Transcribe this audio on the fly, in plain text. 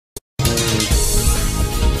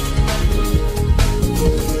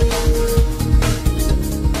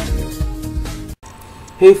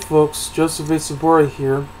Hey folks, Joseph A. Sobora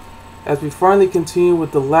here. As we finally continue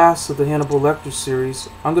with the last of the Hannibal Lecter series,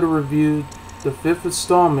 I'm going to review the 5th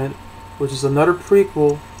installment, which is another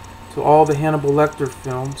prequel to all the Hannibal Lecter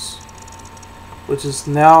films, which is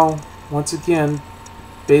now, once again,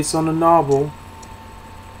 based on a novel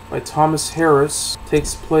by Thomas Harris.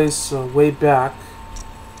 Takes place way back,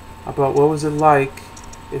 about what was it like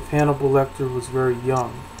if Hannibal Lecter was very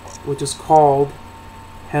young, which is called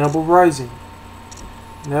Hannibal Rising.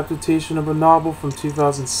 An adaptation of a novel from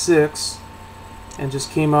 2006 and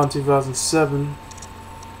just came out in 2007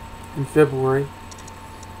 in February,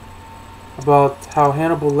 about how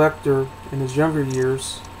Hannibal Lecter in his younger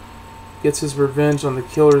years gets his revenge on the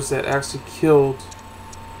killers that actually killed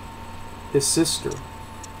his sister,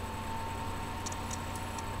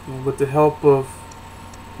 and with the help of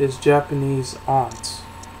his Japanese aunt.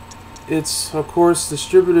 It's of course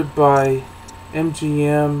distributed by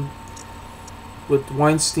MGM with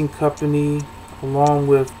Weinstein Company, along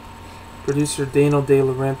with producer Daniel De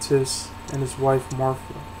Laurentiis and his wife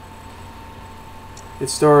Martha. It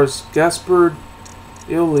stars Gaspard,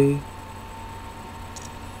 Ulliel,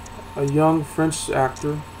 a young French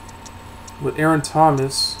actor, with Aaran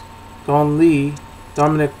Thomas, Gong Li,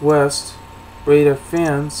 Dominic West,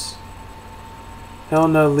 Ifans,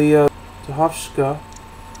 Helena-Lia, Tachovska,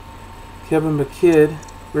 Kevin McKidd,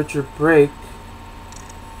 Richard Brake,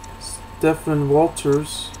 Stephen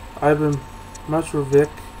Walters, Ivan Marevich,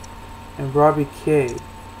 and Robbie K.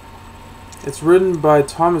 It's written by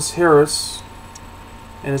Thomas Harris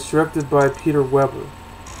and it's directed by Peter Weber.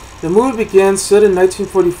 The movie begins set in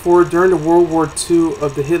 1944 during the World War II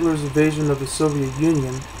of the Hitler's invasion of the Soviet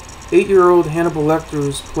Union. 8-year-old Hannibal Lecter, who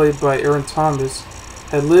is played by Aaran Thomas,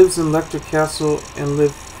 had lives in Lecter Castle in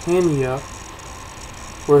Lithuania,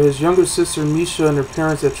 where his younger sister Misha and her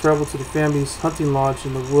parents had traveled to the family's hunting lodge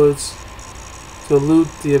in the woods to elude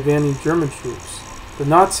the advancing German troops. The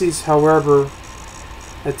Nazis, however,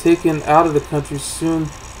 had taken out of the country soon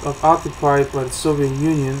occupied by the Soviet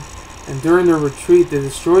Union, and during their retreat they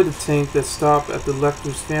destroyed the tank that stopped at the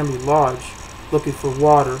Lecter's family lodge looking for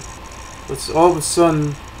water. But all of a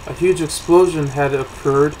sudden a huge explosion had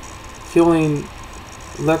occurred, killing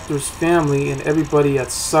Lecter's family and everybody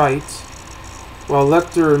at sight, while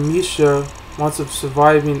Lecter and Misha winds up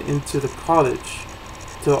surviving into the cottage.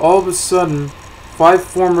 Till all of a sudden 5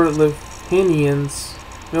 former Lithuanians,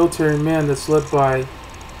 military men that's led by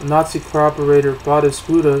Nazi cooperator Boris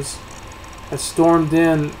Gudas, had stormed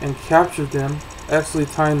in and captured them, actually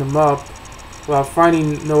tying them up, while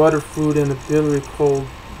finding no other food in a bitterly cold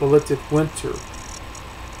Baltic winter.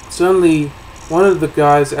 Suddenly, one of the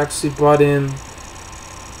guys actually brought in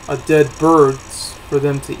a dead bird for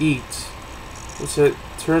them to eat, which it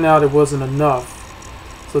turned out it wasn't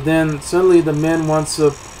enough. So then suddenly the man winds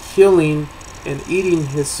up killing and eating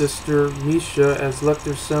his sister Misha, as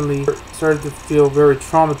Lecter suddenly started to feel very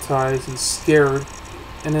traumatized and scared.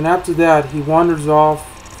 And then after that he wanders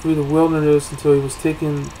off through the wilderness until he was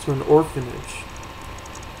taken to an orphanage.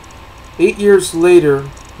 8 years later,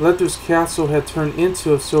 Lecter's castle had turned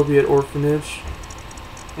into a Soviet orphanage,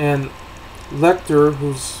 and Lecter,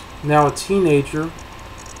 who's now a teenager,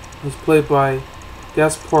 who's played by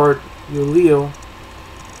Gaspard Ulliel,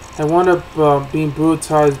 had wound up being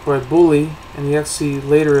brutalized by a bully, and he actually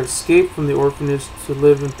later escaped from the orphanage to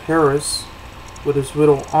live in Paris with his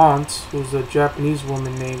widow aunt, who's a Japanese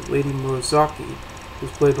woman named Lady Murasaki,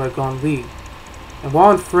 who's played by Gong Li. And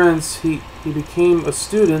while in France, he became a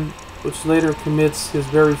student, which later commits his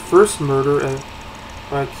very first murder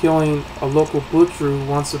by killing a local butcher who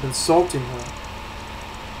winds up insulting her.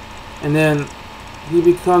 And then he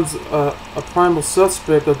becomes a primal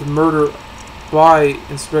suspect of the murder by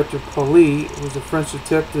Inspector Pauly, who's a French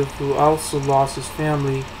detective who also lost his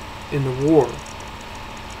family in the war.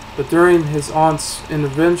 But during his aunt's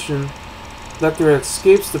intervention, Lecter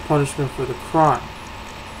escapes the punishment for the crime.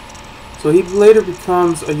 So he later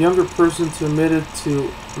becomes a younger person to admitted to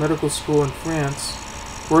medical school in France,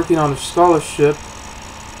 working on a scholarship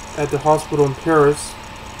at the hospital in Paris.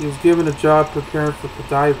 He was given a job preparing for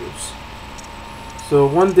cadavers. So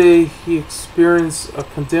one day he experienced a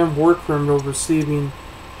condemned war criminal receiving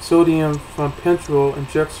sodium from pentyl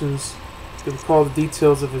injections to recall the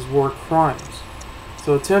details of his war crimes.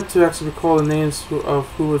 So attempt to actually recall the names of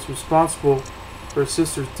who was responsible for his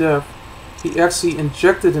sister's death. He actually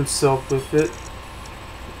injected himself with it.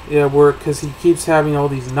 Yeah, because he keeps having all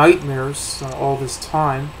these nightmares all this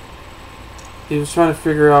time. He was trying to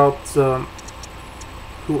figure out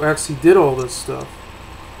who actually did all this stuff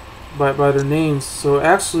by their names. So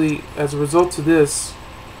actually, as a result of this,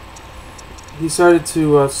 he decided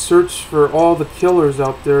to search for all the killers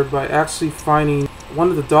out there by actually finding one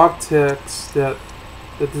of the dog tags that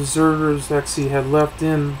the deserters actually had left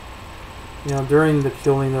in, during the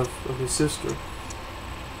killing of his sister.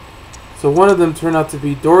 So one of them turned out to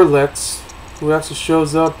be Dorlex, who actually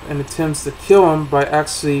shows up and attempts to kill him by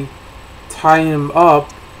actually tying him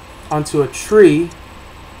up onto a tree,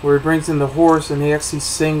 where he brings in the horse and he actually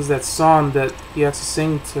sings that song that he actually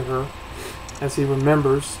sings to her as he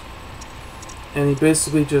remembers. And he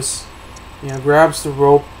basically just, grabs the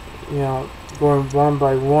rope, going one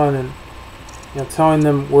by one and, telling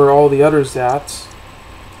them where all the others at.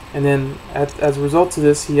 And then as a result of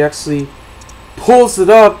this, he actually pulls it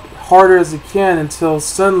up harder as he can until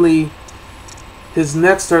suddenly his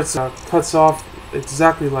neck starts cuts off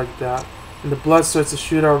exactly like that. And the blood starts to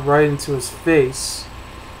shoot out right into his face,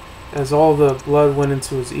 as all the blood went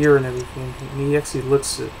into his ear and everything. And he actually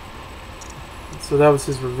licks it. So that was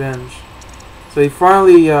his revenge. So he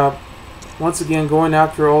finally, once again, going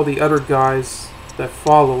after all the other guys that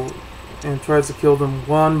follow and tries to kill them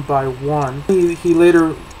one by one. He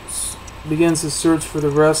later begins to search for the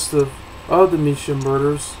rest of the Misha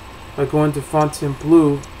murders by going to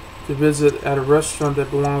Fontainebleau to visit at a restaurant that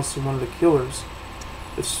belongs to one of the killers,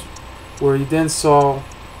 where he then saw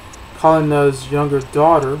Helena's younger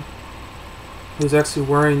daughter, who's actually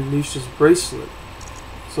wearing Misha's bracelet.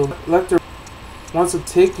 So Lecter winds up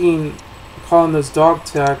taking Helena's dog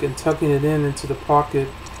tag and tucking it into the pocket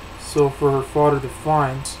so for her father to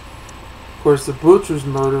find. Of course, the butcher's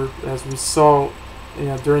murder, as we saw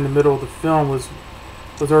during the middle of the film, was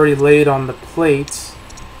already laid on the plate,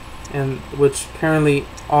 and which apparently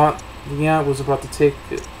the aunt was about to take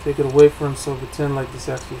it away from him, so pretend like this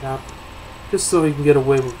actually happened, just so he can get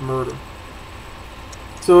away with murder.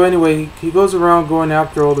 So anyway, he goes around going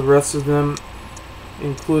after all the rest of them,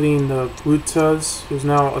 including the Gutas, who's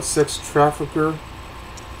now a sex trafficker,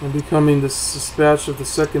 and becoming the dispatch of the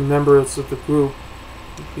second members of the group.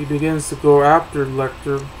 He begins to go after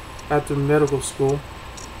Lecter after medical school.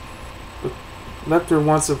 But Lecter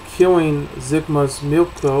winds up killing Zygmunt's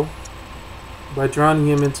Milko by drowning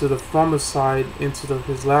him into the fumicide into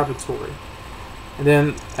his laboratory. And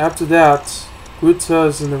then after that,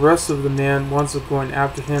 Gutas and the rest of the men winds up going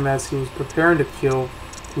after him as he was preparing to kill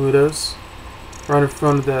Gutas right in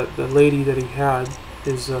front of the lady that he had,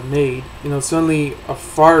 his maid. Suddenly a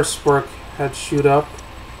fire spark had shoot up,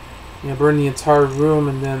 burned the entire room,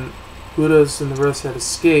 and then Gutas and the rest had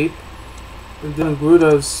escaped. And then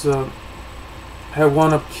Gutas had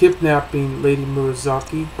wound up kidnapping Lady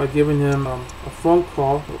Murasaki by giving him a phone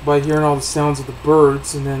call by hearing all the sounds of the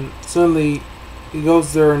birds, and then suddenly he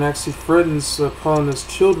goes there and actually threatens Helena's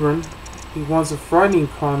children. He wants to frightening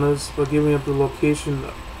Helena's by giving up the location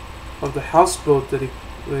of the houseboat that he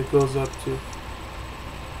goes up to.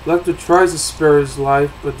 Lecter tries to spare his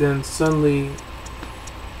life, but then suddenly,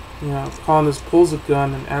 Helena's pulls a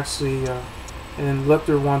gun and actually, and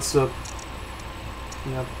Lecter wants to,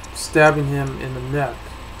 stabbing him in the neck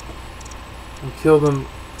and killed him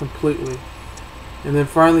completely. And then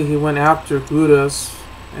finally he went after Gutas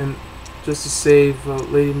and just to save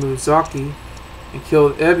Lady Murasaki, and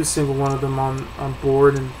killed every single one of them on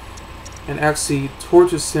board, and actually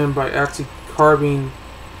tortures him by actually carving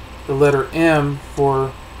the letter M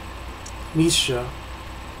for Misha.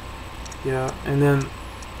 And then,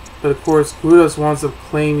 but of course, Gutas winds up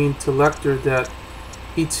claiming to Lecter that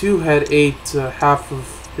he too had ate half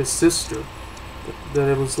of his sister, that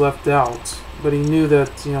it was left out. But he knew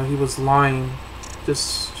that he was lying,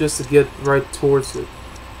 just to get right towards it.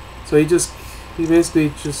 So he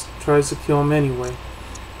basically just tries to kill him anyway.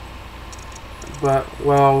 But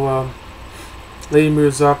while Lady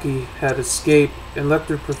Murasaki had escaped, and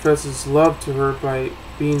Lecter professes love to her by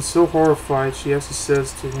being so horrified, she actually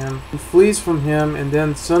says to him, he flees from him, and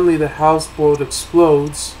then suddenly the houseboat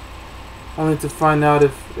explodes, only to find out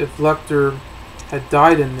if Lecter had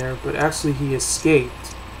died in there, but actually he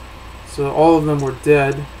escaped. So all of them were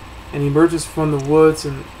dead, and he emerges from the woods,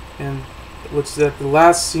 and which is at the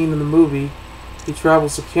last scene in the movie, he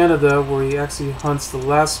travels to Canada, where he actually hunts the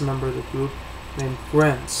last member of the group named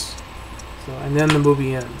Grants. So, and then the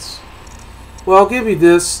movie ends. Well, I'll give you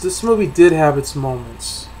this. This movie did have its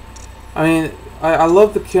moments. I mean, I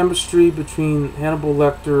love the chemistry between Hannibal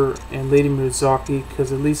Lecter and Lady Murasaki,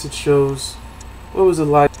 because at least it shows what was it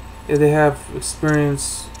like. They have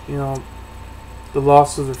experienced, the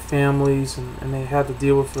loss of their families, and they had to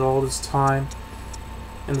deal with it all this time.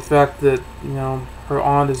 And the fact that, her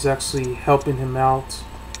aunt is actually helping him out.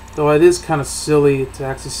 Though it is kind of silly to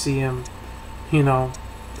actually see him,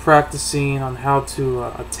 practicing on how to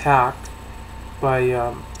attack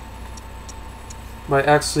by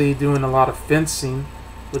actually doing a lot of fencing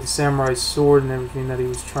with the samurai sword and everything that he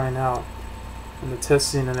was trying out. and the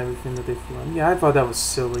testing and everything that they filmed. Yeah, I thought that was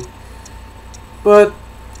silly. But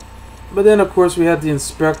then, of course, we had the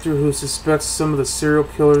inspector who suspects some of the serial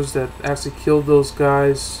killers that actually killed those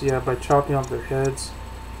guys, yeah, by chopping off their heads.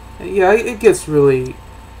 Yeah, it gets really...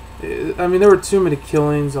 I mean, there were too many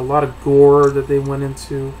killings, a lot of gore that they went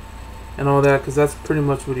into, and all that, because that's pretty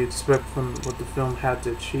much what you expect from what the film had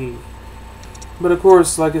to achieve. But, of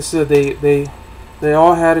course, like I said, they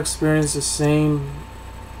all had experienced the same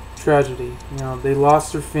tragedy. You know, they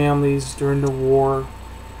lost their families during the war,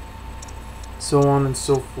 so on and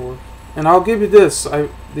so forth. And I'll give you this: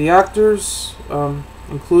 the actors,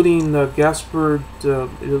 including Gaspard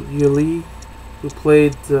Ulliel, who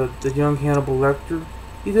played the young Hannibal Lecter,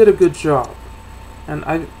 he did a good job. And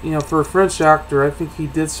for a French actor, I think he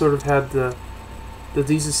did sort of have the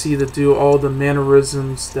decency to do all the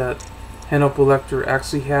mannerisms that Hannibal Lecter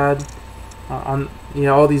actually had.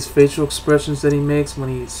 All these facial expressions that he makes when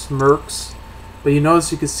he smirks. But you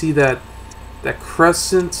notice you could see that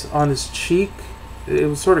crescent on his cheek. It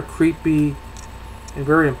was sort of creepy and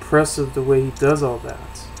very impressive the way he does all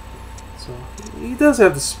that. So he does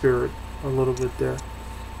have the spirit a little bit there.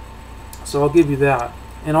 So I'll give you that.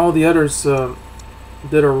 And all the others did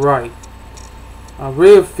alright.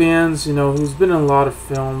 Ray Ifans, who's been in a lot of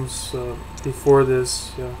films before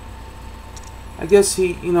this. I guess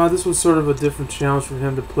this was sort of a different challenge for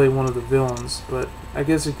him to play one of the villains, but I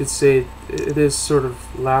guess you could say it is sort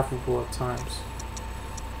of laughable at times.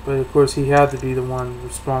 But of course, he had to be the one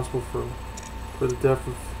responsible for the death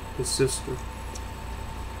of his sister.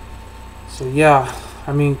 So yeah,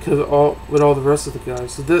 I mean, with all the rest of the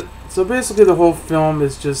guys. So basically, the whole film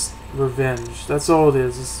is just revenge. That's all it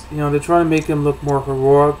is. They're trying to make him look more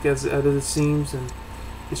heroic as it seems, and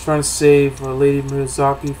he's trying to save Lady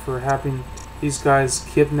Miyazaki for having these guys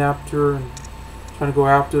kidnapped her and trying to go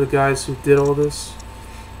after the guys who did all this.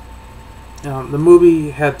 The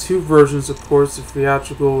movie had two versions, of course, the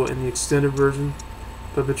theatrical and the extended version.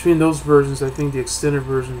 But between those versions, I think the extended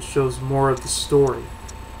version shows more of the story.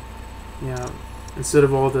 Instead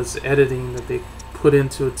of all this editing that they put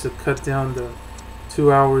into it to cut down the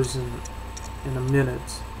 2 hours in a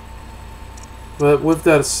minute. But with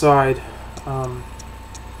that aside,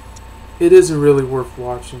 it isn't really worth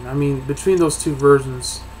watching. I mean, between those two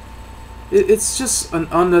versions, it's just an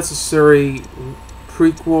unnecessary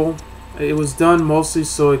prequel. It was done mostly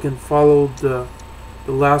so it can follow the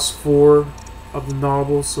last four of the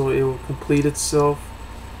novel, so it will complete itself.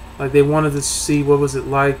 Like, they wanted to see what was it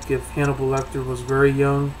like if Hannibal Lecter was very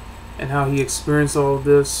young and how he experienced all of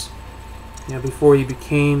this, before he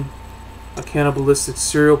became a cannibalistic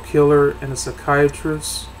serial killer and a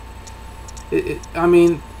psychiatrist.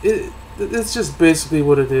 It's just basically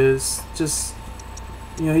what it is. Just,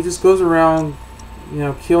 he just goes around,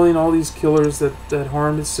 killing all these killers that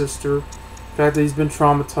harmed his sister. The fact that he's been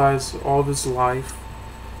traumatized all of his life.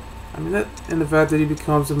 And the fact that he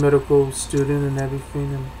becomes a medical student and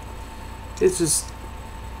everything. And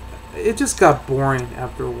it just got boring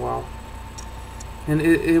after a while. And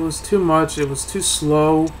it was too much. It was too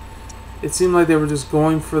slow. It seemed like they were just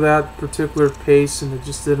going for that particular pace, and it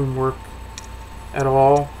just didn't work at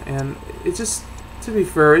all. And it just, to be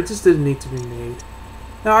fair, it just didn't need to be made.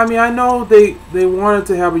 Now, I mean, I know they wanted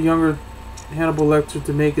to have a younger Hannibal Lecter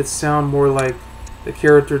to make it sound more like the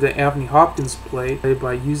character that Anthony Hopkins played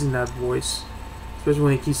by using that voice. Especially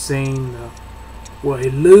when he keeps saying, well,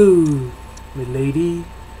 hello, milady.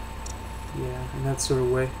 Yeah, in that sort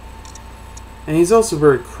of way. And he's also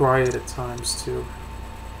very quiet at times, too.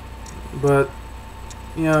 But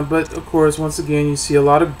of course, once again, you see a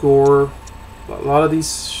lot of gore. A lot of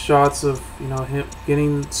these shots of, him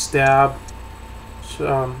getting stabbed,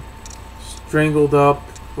 strangled up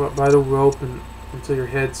by the rope until your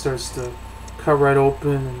head starts to cut right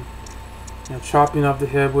open, and chopping off the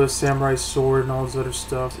head with a samurai sword and all this other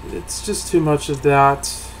stuff. It's just too much of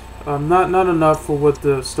that. Not enough for what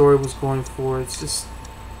the story was going for. It's just,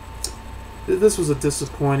 this was a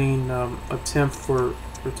disappointing attempt for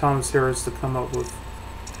Thomas Harris to come up with.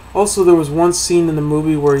 Also, there was one scene in the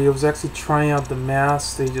movie where he was actually trying out the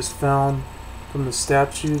mask that he just found from the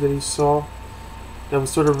statue that he saw, that was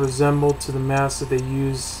sort of resembled to the mask that they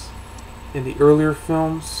used in the earlier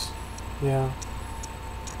films. Yeah,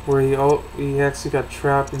 where he actually got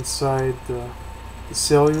trapped inside the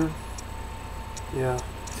cellular. Yeah,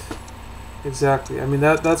 exactly. I mean,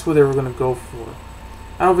 that's what they were going to go for.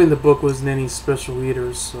 I don't think the book was in any special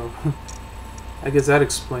readers, so I guess that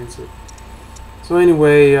explains it. So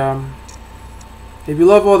anyway, if you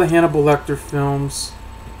love all the Hannibal Lecter films,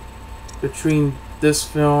 between this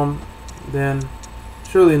film, then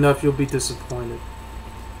surely enough you'll be disappointed.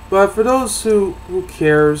 But for those who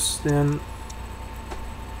cares, then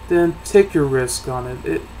then take your risk on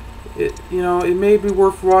it. It may be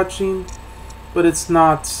worth watching, but it's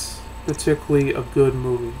not particularly a good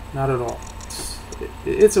movie. Not at all.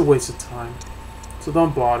 It's a waste of time. So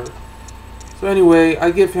don't bother. So anyway,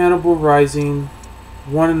 I give Hannibal Rising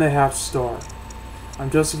 1.5 stars. I'm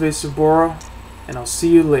Joseph A. Sobora, and I'll see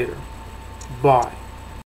you later. Bye.